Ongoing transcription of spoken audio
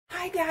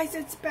Hi guys,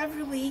 it's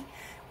Beverly.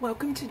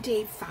 Welcome to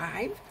day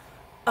 5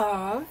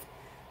 of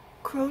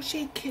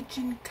Crochet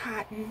Kitchen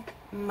Cotton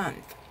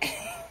Month.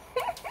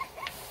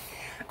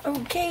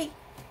 Okay,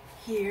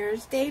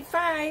 here's day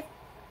 5.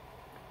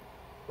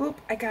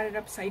 Oop, I got it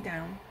upside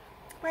down.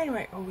 Why do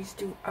I always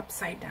do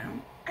upside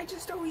down? I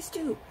just always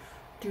do.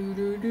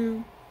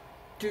 Do-do-do,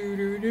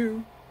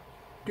 do-do-do,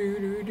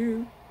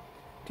 do-do-do,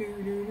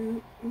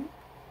 do-do-do. Oop,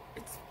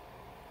 it's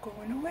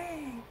going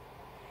away.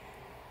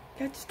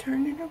 Let's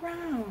turn it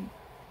around.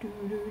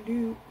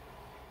 Do-do-do,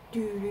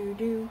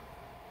 do-do-do.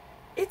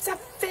 It's a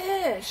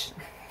fish.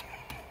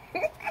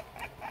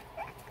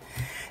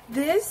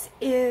 This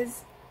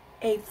is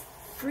a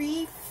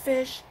free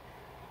fish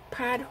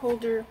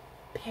potholder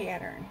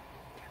pattern.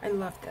 I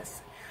love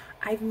this.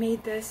 I've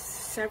made this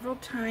several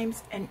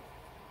times, and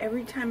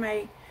every time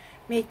I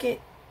make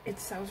it, it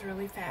sells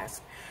really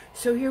fast.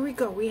 So here we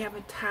go. We have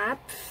a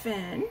top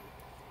fin,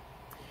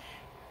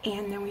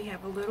 and then we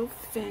have a little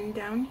fin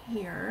down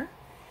here.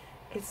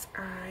 Its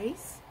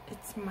eyes,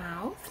 its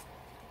mouth,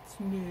 its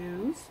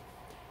nose,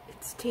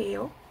 its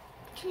tail.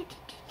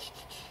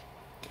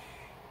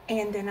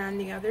 And then on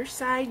the other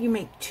side, you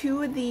make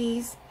 2 of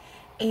these,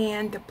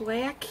 and the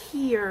black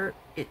here,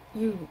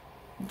 you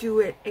do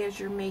it as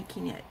you're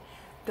making it.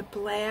 The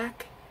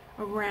black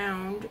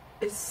around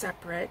is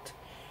separate,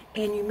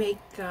 and you make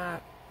the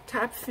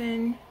top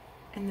fin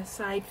and the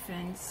side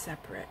fin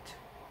separate.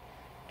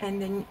 And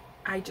then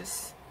I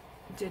just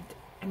did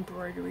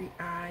embroidery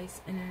eyes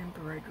and an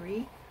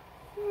embroidery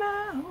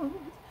mouth.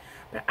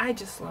 But I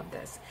just love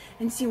this.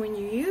 And see, when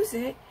you use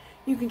it,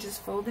 you can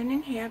just fold it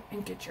in half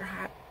and get your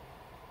hot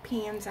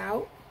pans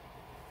out.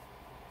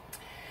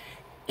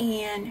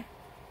 And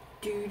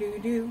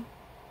do-do-do,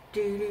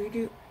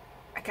 do-do-do.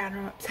 I got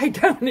them upside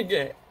down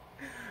again.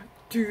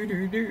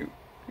 Do-do-do,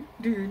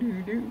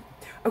 do-do-do.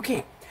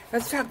 Okay,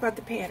 let's talk about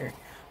the pattern.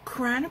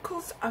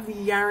 Chronicles of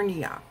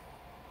Yarnia.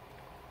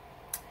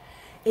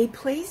 A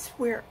place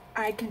where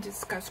I can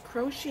discuss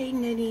crochet,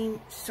 knitting,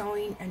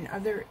 sewing, and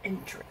other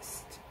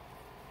interests.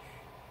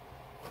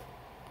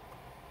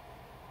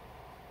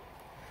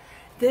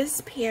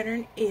 This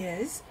pattern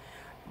is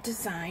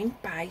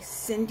designed by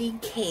Cindy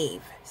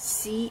Cave,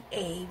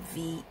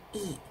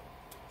 C-A-V-E,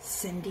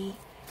 Cindy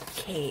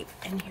Cave.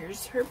 And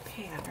here's her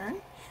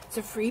pattern. It's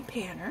a free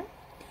pattern.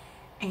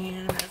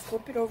 And I'll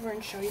flip it over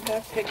and show you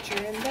the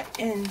picture in the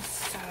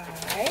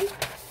inside.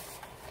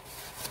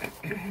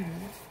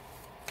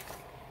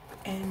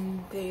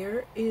 And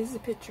there is a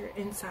picture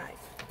inside.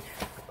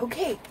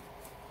 Okay,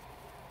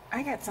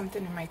 I got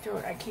something in my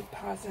throat. I keep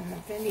pausing the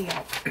video.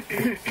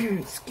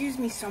 Excuse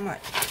me so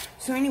much.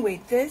 So anyway,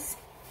 this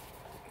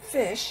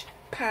fish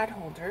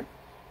potholder,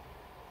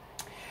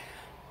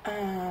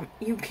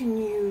 you can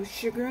use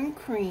sugar and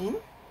cream,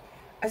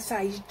 a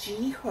size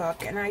G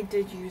hook, and I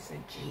did use a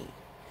G.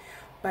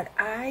 But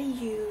I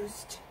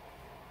used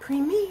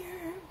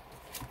Premier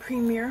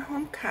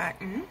Home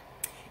Cotton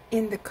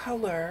in the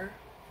color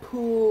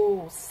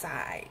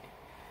Poolside.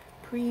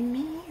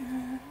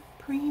 Premier,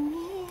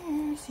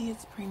 see,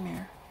 it's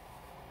Premier.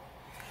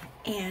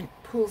 And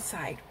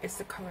Poolside is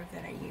the color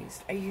that I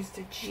used. I used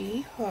a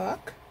G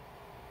hook,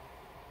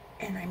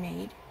 and I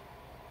made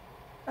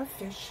a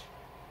fish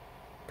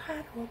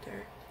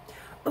potholder.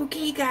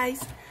 Okay,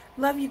 guys.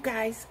 Love you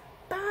guys.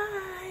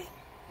 Bye.